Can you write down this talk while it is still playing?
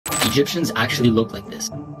Egyptians actually look like this.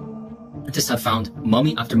 Scientists have found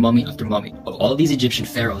mummy after mummy after mummy of all of these Egyptian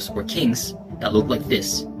pharaohs or kings that look like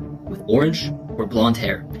this, with orange or blonde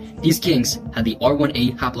hair. These kings had the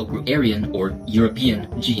R1A haplogroup Aryan or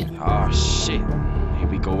European gene. Ah, shit. Here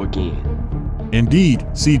we go again. Indeed,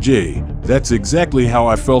 CJ, that's exactly how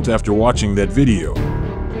I felt after watching that video.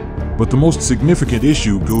 But the most significant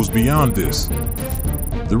issue goes beyond this.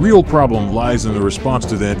 The real problem lies in the response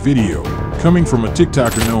to that video, coming from a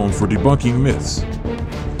TikToker known for debunking myths.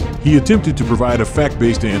 He attempted to provide a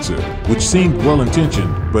fact-based answer, which seemed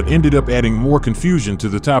well-intentioned, but ended up adding more confusion to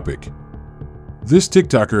the topic. This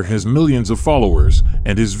TikToker has millions of followers,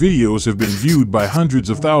 and his videos have been viewed by hundreds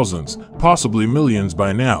of thousands, possibly millions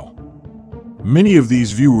by now. Many of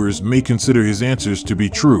these viewers may consider his answers to be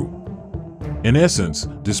true. In essence,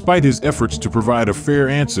 despite his efforts to provide a fair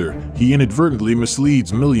answer, he inadvertently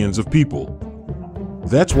misleads millions of people.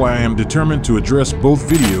 That's why I am determined to address both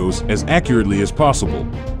videos as accurately as possible.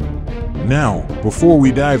 Now, before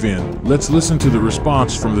we dive in, let's listen to the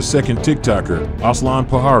response from the second TikToker, Aslan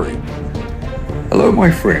Pahari. Hello,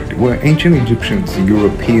 my friend. Were ancient Egyptians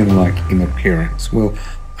European-like in appearance? Well,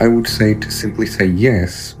 I would say to simply say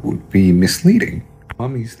yes would be misleading.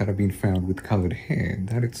 Mummies that have been found with colored hair,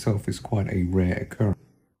 that itself is quite a rare occurrence,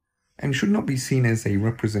 and should not be seen as a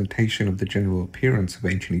representation of the general appearance of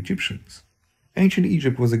ancient Egyptians. Ancient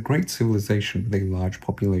Egypt was a great civilization with a large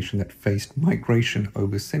population that faced migration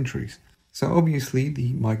over centuries. So obviously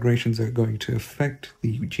the migrations are going to affect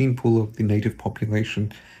the gene pool of the native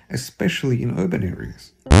population, especially in urban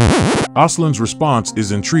areas. Aslan's response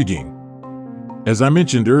is intriguing. As I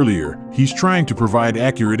mentioned earlier, he's trying to provide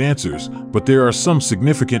accurate answers, but there are some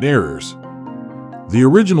significant errors. The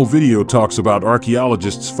original video talks about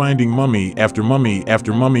archaeologists finding mummy after mummy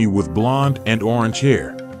after mummy with blonde and orange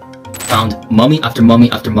hair. Found mummy after mummy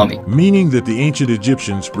after mummy, meaning that the ancient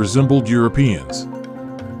Egyptians resembled Europeans.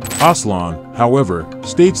 Aslan, however,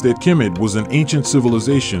 states that Kemet was an ancient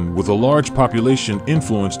civilization with a large population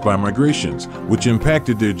influenced by migrations, which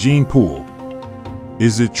impacted their gene pool.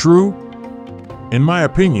 Is it true? In my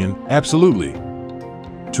opinion, absolutely.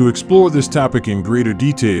 To explore this topic in greater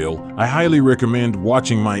detail, I highly recommend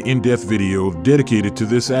watching my in-depth video dedicated to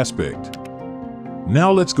this aspect.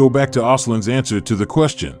 Now let's go back to Aslan's answer to the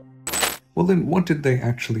question. Well then, what did they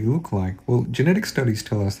actually look like? Well, genetic studies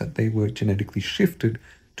tell us that they were genetically shifted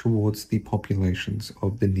towards the populations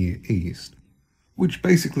of the Near East, which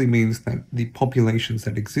basically means that the populations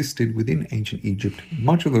that existed within ancient Egypt,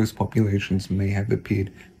 much of those populations may have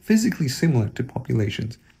appeared physically similar to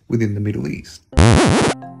populations within the Middle East.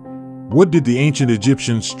 What did the ancient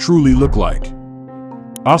Egyptians truly look like?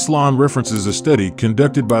 Aslan references a study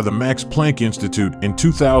conducted by the Max Planck Institute in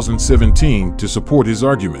 2017 to support his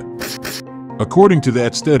argument. According to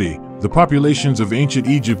that study, the populations of ancient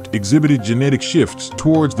Egypt exhibited genetic shifts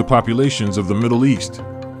towards the populations of the Middle East.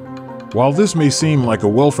 While this may seem like a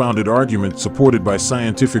well-founded argument supported by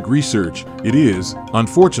scientific research, it is,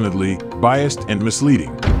 unfortunately, biased and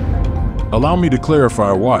misleading. Allow me to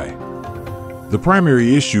clarify why. The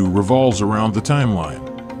primary issue revolves around the timeline.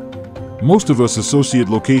 Most of us associate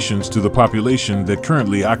locations to the population that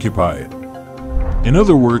currently occupy it. In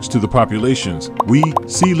other words, to the populations we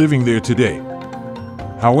see living there today.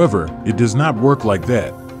 However, it does not work like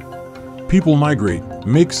that. People migrate,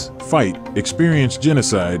 mix, fight, experience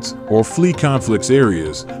genocides, or flee conflicts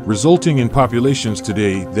areas, resulting in populations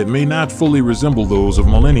today that may not fully resemble those of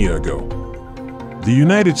millennia ago. The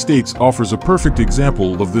United States offers a perfect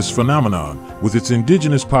example of this phenomenon with its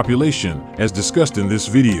indigenous population, as discussed in this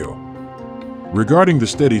video. Regarding the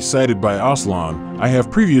study cited by Aslan, I have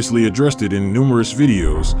previously addressed it in numerous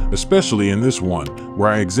videos, especially in this one, where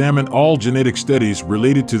I examine all genetic studies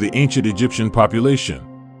related to the ancient Egyptian population.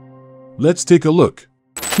 Let's take a look.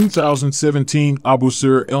 2017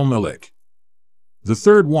 Abusir El-Melek. The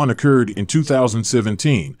third one occurred in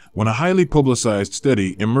 2017, when a highly publicized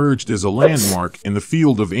study emerged as a landmark in the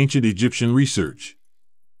field of ancient Egyptian research.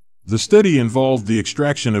 The study involved the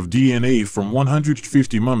extraction of DNA from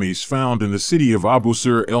 150 mummies found in the city of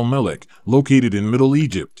Abusir El-Melek, located in Middle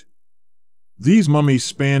Egypt. These mummies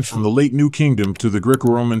spanned from the late New Kingdom to the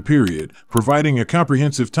Greco-Roman period, providing a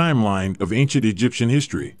comprehensive timeline of ancient Egyptian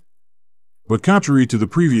history. But contrary to the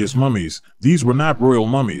previous mummies, these were not royal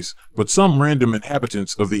mummies, but some random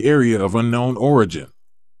inhabitants of the area of unknown origin.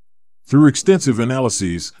 Through extensive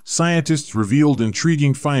analyses, scientists revealed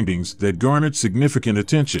intriguing findings that garnered significant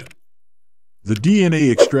attention. The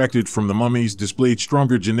DNA extracted from the mummies displayed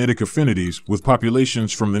stronger genetic affinities with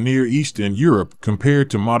populations from the Near East and Europe compared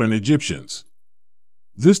to modern Egyptians.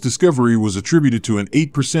 This discovery was attributed to an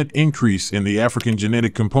 8% increase in the African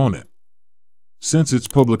genetic component. Since its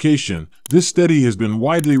publication, this study has been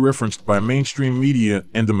widely referenced by mainstream media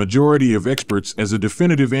and the majority of experts as a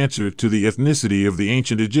definitive answer to the ethnicity of the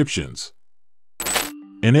ancient Egyptians.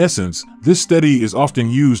 In essence, this study is often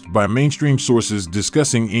used by mainstream sources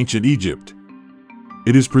discussing ancient Egypt.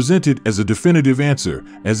 It is presented as a definitive answer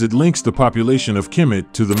as it links the population of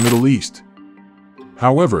Kemet to the Middle East.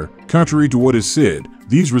 However, contrary to what is said,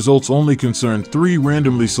 these results only concern 3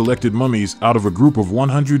 randomly selected mummies out of a group of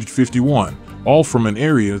 151, all from an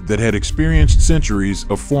area that had experienced centuries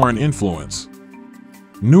of foreign influence.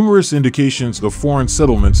 Numerous indications of foreign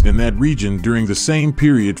settlements in that region during the same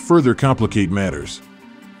period further complicate matters.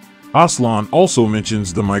 Aslan also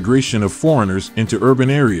mentions the migration of foreigners into urban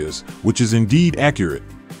areas, which is indeed accurate.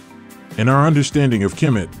 In our understanding of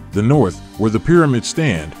Kemet, the north, where the pyramids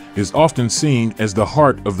stand, is often seen as the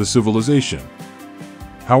heart of the civilization.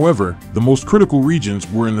 However, the most critical regions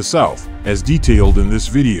were in the south, as detailed in this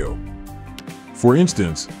video. For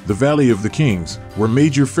instance, the Valley of the Kings, where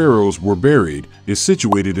major pharaohs were buried, is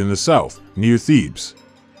situated in the south, near Thebes.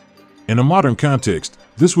 In a modern context,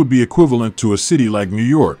 this would be equivalent to a city like New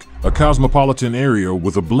York, a cosmopolitan area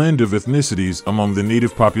with a blend of ethnicities among the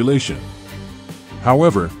native population.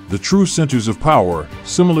 However, the true centers of power,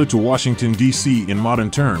 similar to Washington, D.C. in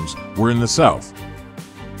modern terms, were in the South.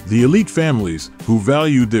 The elite families, who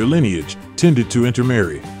valued their lineage, tended to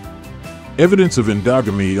intermarry. Evidence of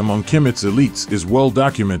endogamy among Kemet's elites is well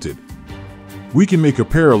documented. We can make a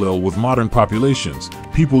parallel with modern populations.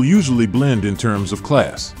 People usually blend in terms of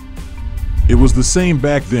class. It was the same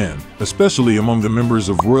back then, especially among the members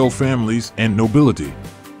of royal families and nobility.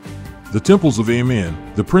 The temples of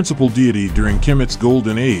Amen, the principal deity during Kemet's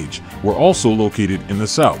golden age, were also located in the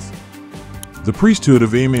south. The priesthood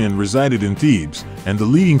of Amen resided in Thebes, and the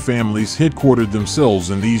leading families headquartered themselves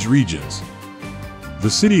in these regions.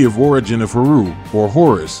 The city of origin of Heru, or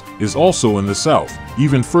Horus, is also in the south,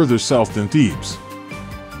 even further south than Thebes.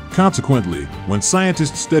 Consequently, when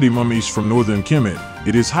scientists study mummies from northern Kemet,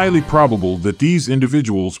 it is highly probable that these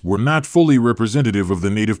individuals were not fully representative of the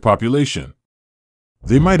native population.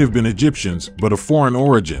 They might have been Egyptians, but of foreign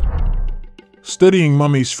origin. Studying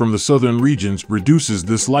mummies from the southern regions reduces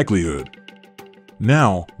this likelihood.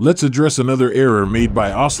 Now, let's address another error made by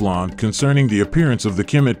Aslan concerning the appearance of the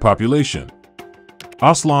Kemet population.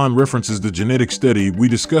 Aslan references the genetic study we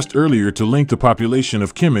discussed earlier to link the population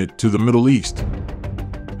of Kemet to the Middle East.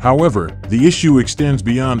 However, the issue extends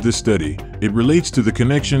beyond this study. It relates to the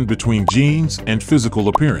connection between genes and physical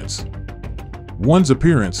appearance. One's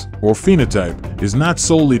appearance, or phenotype, is not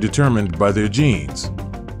solely determined by their genes.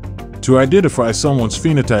 To identify someone's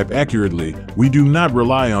phenotype accurately, we do not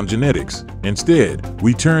rely on genetics. Instead,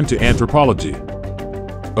 we turn to anthropology.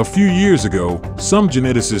 A few years ago, some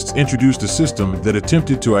geneticists introduced a system that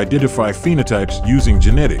attempted to identify phenotypes using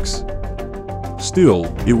genetics. Still,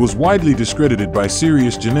 it was widely discredited by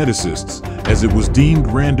serious geneticists, as it was deemed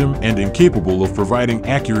random and incapable of providing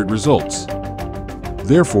accurate results.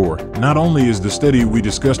 Therefore, not only is the study we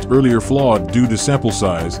discussed earlier flawed due to sample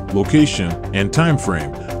size, location, and time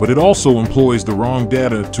frame, but it also employs the wrong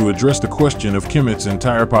data to address the question of Kemet's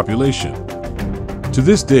entire population. To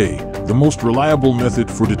this day, the most reliable method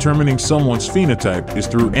for determining someone's phenotype is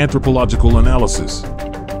through anthropological analysis.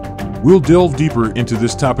 We'll delve deeper into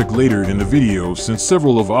this topic later in the video since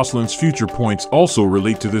several of Aslan's future points also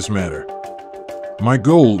relate to this matter. My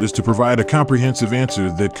goal is to provide a comprehensive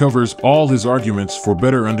answer that covers all his arguments for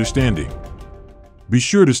better understanding. Be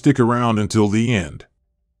sure to stick around until the end.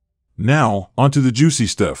 Now, onto the juicy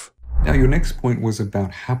stuff. Now, your next point was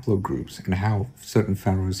about haplogroups and how certain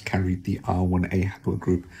pharaohs carried the R1a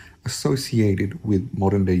haplogroup associated with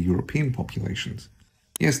modern-day European populations.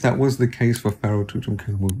 Yes, that was the case for Pharaoh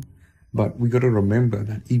Tutankhamun, but we got to remember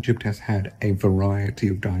that Egypt has had a variety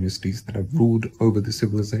of dynasties that have ruled over the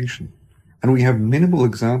civilization. And we have minimal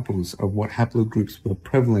examples of what haplogroups were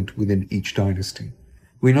prevalent within each dynasty.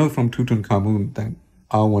 We know from Tutankhamun that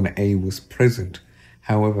R1a was present.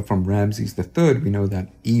 However, from Ramses III, we know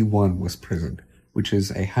that E1 was present, which is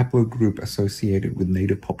a haplogroup associated with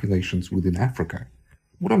native populations within Africa.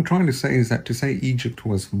 What I'm trying to say is that to say Egypt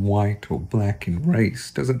was white or black in race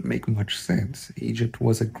doesn't make much sense. Egypt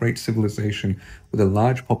was a great civilization with a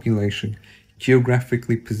large population,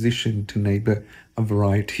 geographically positioned to neighbor a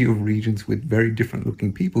variety of regions with very different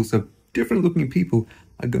looking people, so different looking people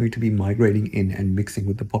are going to be migrating in and mixing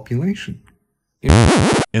with the population.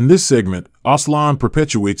 In this segment, Aslan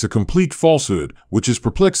perpetuates a complete falsehood, which is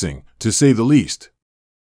perplexing, to say the least.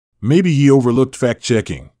 Maybe he overlooked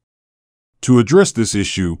fact-checking. To address this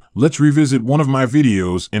issue, let's revisit one of my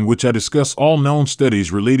videos in which I discuss all known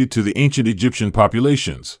studies related to the ancient Egyptian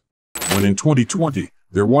populations. When in 2020,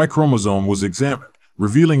 their Y chromosome was examined,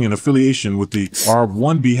 revealing an affiliation with the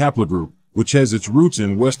ARV1b haplogroup, which has its roots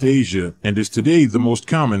in West Asia and is today the most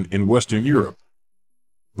common in Western Europe.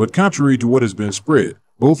 But contrary to what has been spread,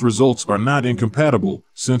 both results are not incompatible,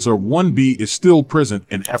 since ARV1b is still present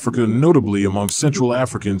in Africa, notably among Central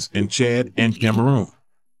Africans in Chad and Cameroon.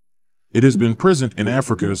 It has been present in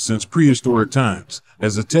Africa since prehistoric times,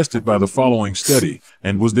 as attested by the following study,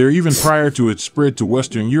 and was there even prior to its spread to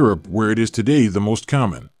Western Europe, where it is today the most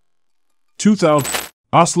common. 2000.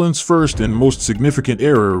 Aslan's first and most significant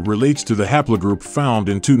error relates to the haplogroup found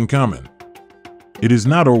in Tutankhamun. It is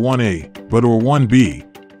not AR1A, but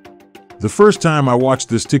AR1B. The first time I watched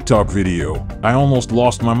this TikTok video, I almost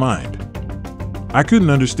lost my mind. I couldn't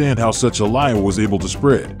understand how such a lie was able to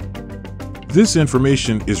spread. This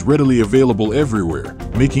information is readily available everywhere,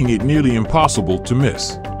 making it nearly impossible to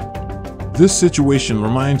miss. This situation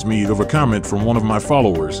reminds me of a comment from one of my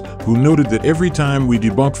followers who noted that every time we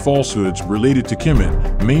debunk falsehoods related to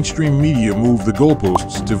Kemet, mainstream media move the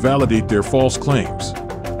goalposts to validate their false claims.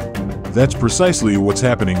 That's precisely what's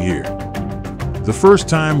happening here. The first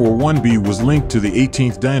time AR1b was linked to the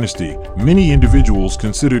 18th dynasty, many individuals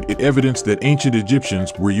considered it evidence that ancient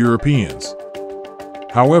Egyptians were Europeans.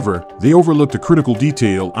 However, they overlooked a critical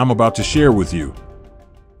detail I'm about to share with you.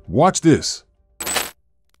 Watch this.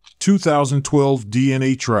 2012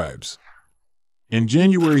 DNA Tribes. In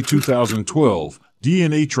January 2012,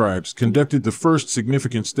 DNA Tribes conducted the first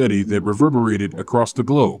significant study that reverberated across the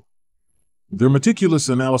globe. Their meticulous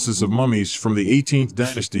analysis of mummies from the 18th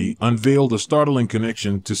dynasty unveiled a startling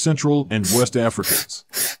connection to Central and West Africans.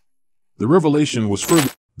 The revelation was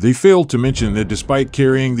further. They failed to mention that despite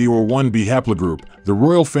carrying the AR1b haplogroup, the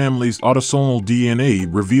royal family's autosomal DNA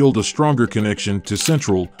revealed a stronger connection to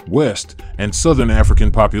Central, West, and Southern African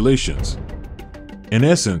populations. In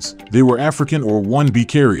essence, they were African AR1b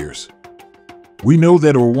carriers. We know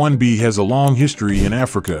that AR1b has a long history in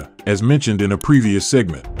Africa, as mentioned in a previous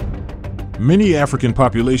segment. Many African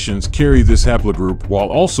populations carry this haplogroup while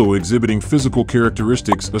also exhibiting physical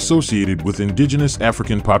characteristics associated with indigenous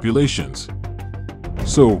African populations.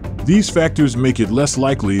 So, these factors make it less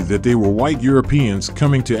likely that they were white Europeans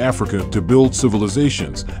coming to Africa to build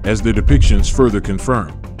civilizations, as their depictions further confirm.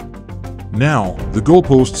 Now, the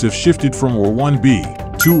goalposts have shifted from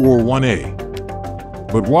AR1b to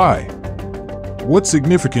AR1A. But why? What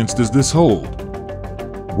significance does this hold?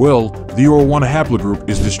 Well, the AR1A haplogroup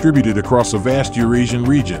is distributed across a vast Eurasian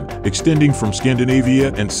region, extending from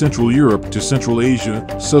Scandinavia and Central Europe to Central Asia,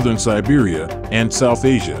 Southern Siberia, and South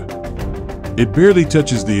Asia. It barely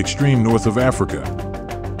touches the extreme north of Africa.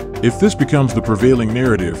 If this becomes the prevailing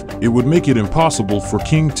narrative, it would make it impossible for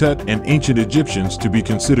King Tut and ancient Egyptians to be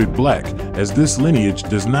considered black, as this lineage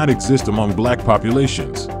does not exist among black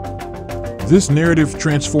populations. This narrative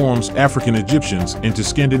transforms African Egyptians into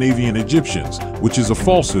Scandinavian Egyptians, which is a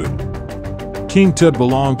falsehood. King Tut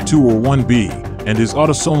belonged to AR1b, and his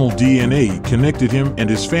autosomal DNA connected him and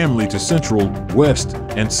his family to Central, West,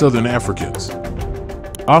 and Southern Africans.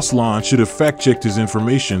 Aslan should have fact-checked his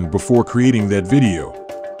information before creating that video.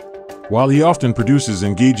 While he often produces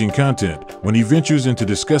engaging content, when he ventures into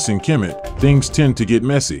discussing Kemet, things tend to get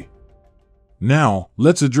messy. Now,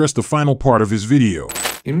 let's address the final part of his video.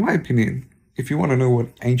 In my opinion, if you want to know what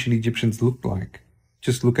ancient Egyptians looked like,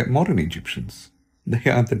 just look at modern Egyptians. They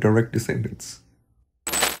are the direct descendants.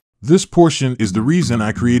 This portion is the reason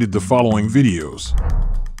I created the following videos.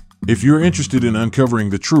 If you're interested in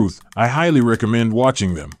uncovering the truth, I highly recommend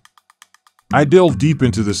watching them. I delve deep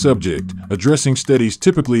into the subject, addressing studies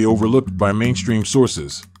typically overlooked by mainstream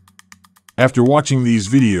sources. After watching these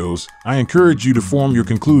videos, I encourage you to form your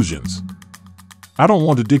conclusions. I don't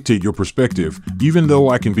want to dictate your perspective, even though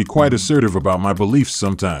I can be quite assertive about my beliefs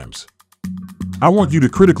sometimes. I want you to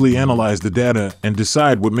critically analyze the data and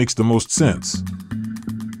decide what makes the most sense.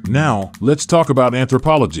 Now, let's talk about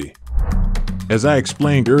anthropology. As I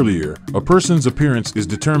explained earlier, a person's appearance is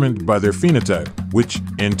determined by their phenotype, which,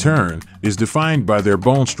 in turn, is defined by their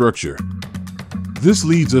bone structure. This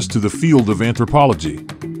leads us to the field of anthropology.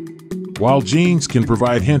 While genes can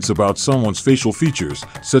provide hints about someone's facial features,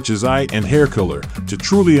 such as eye and hair color, to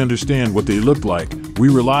truly understand what they look like, we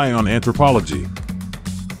rely on anthropology.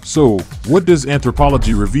 So, what does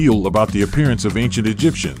anthropology reveal about the appearance of ancient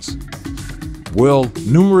Egyptians? Well,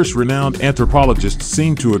 numerous renowned anthropologists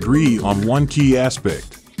seem to agree on one key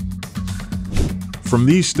aspect. From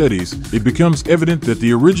these studies, it becomes evident that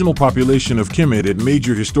the original population of Kemet at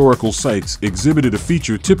major historical sites exhibited a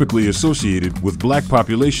feature typically associated with black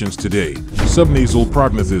populations today, subnasal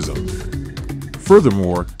prognathism.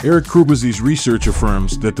 Furthermore, Eric Krubazy's research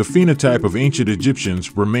affirms that the phenotype of ancient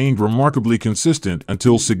Egyptians remained remarkably consistent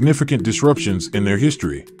until significant disruptions in their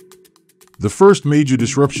history. The first major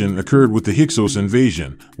disruption occurred with the Hyksos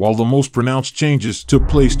invasion, while the most pronounced changes took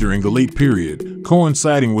place during the late period,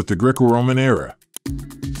 coinciding with the Greco-Roman era.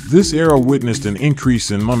 This era witnessed an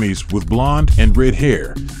increase in mummies with blonde and red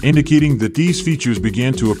hair, indicating that these features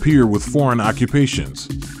began to appear with foreign occupations.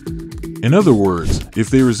 In other words,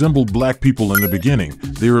 if they resembled black people in the beginning,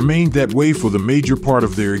 they remained that way for the major part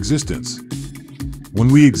of their existence. When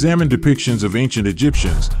we examine depictions of ancient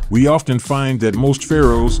Egyptians, we often find that most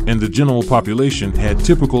pharaohs and the general population had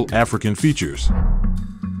typical African features.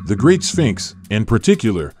 The Great Sphinx, in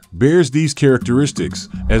particular, bears these characteristics,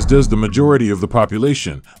 as does the majority of the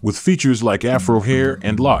population, with features like afro hair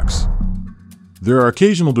and locks. There are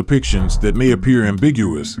occasional depictions that may appear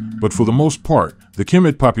ambiguous, but for the most part, the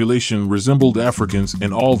Kemet population resembled Africans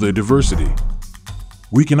in all their diversity.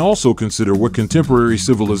 We can also consider what contemporary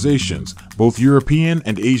civilizations, both European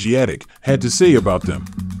and Asiatic, had to say about them.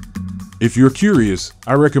 If you're curious,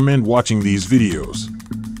 I recommend watching these videos.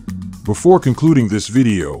 Before concluding this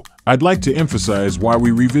video, I'd like to emphasize why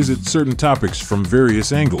we revisit certain topics from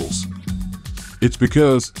various angles. It's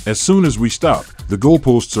because, as soon as we stop, the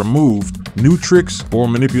goalposts are moved, new tricks or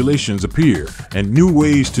manipulations appear, and new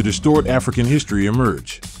ways to distort African history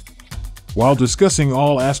emerge. While discussing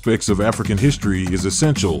all aspects of African history is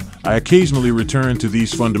essential, I occasionally return to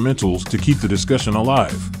these fundamentals to keep the discussion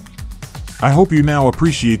alive. I hope you now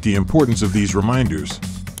appreciate the importance of these reminders.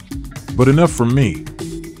 But enough from me.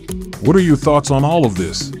 What are your thoughts on all of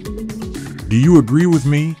this? Do you agree with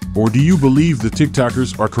me, or do you believe the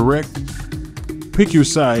TikTokers are correct? Pick your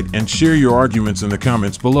side and share your arguments in the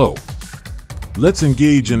comments below. Let's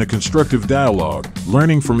engage in a constructive dialogue,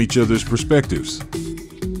 learning from each other's perspectives.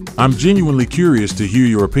 I'm genuinely curious to hear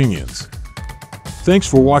your opinions. Thanks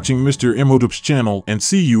for watching Mr. Imhotep's channel, and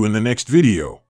see you in the next video.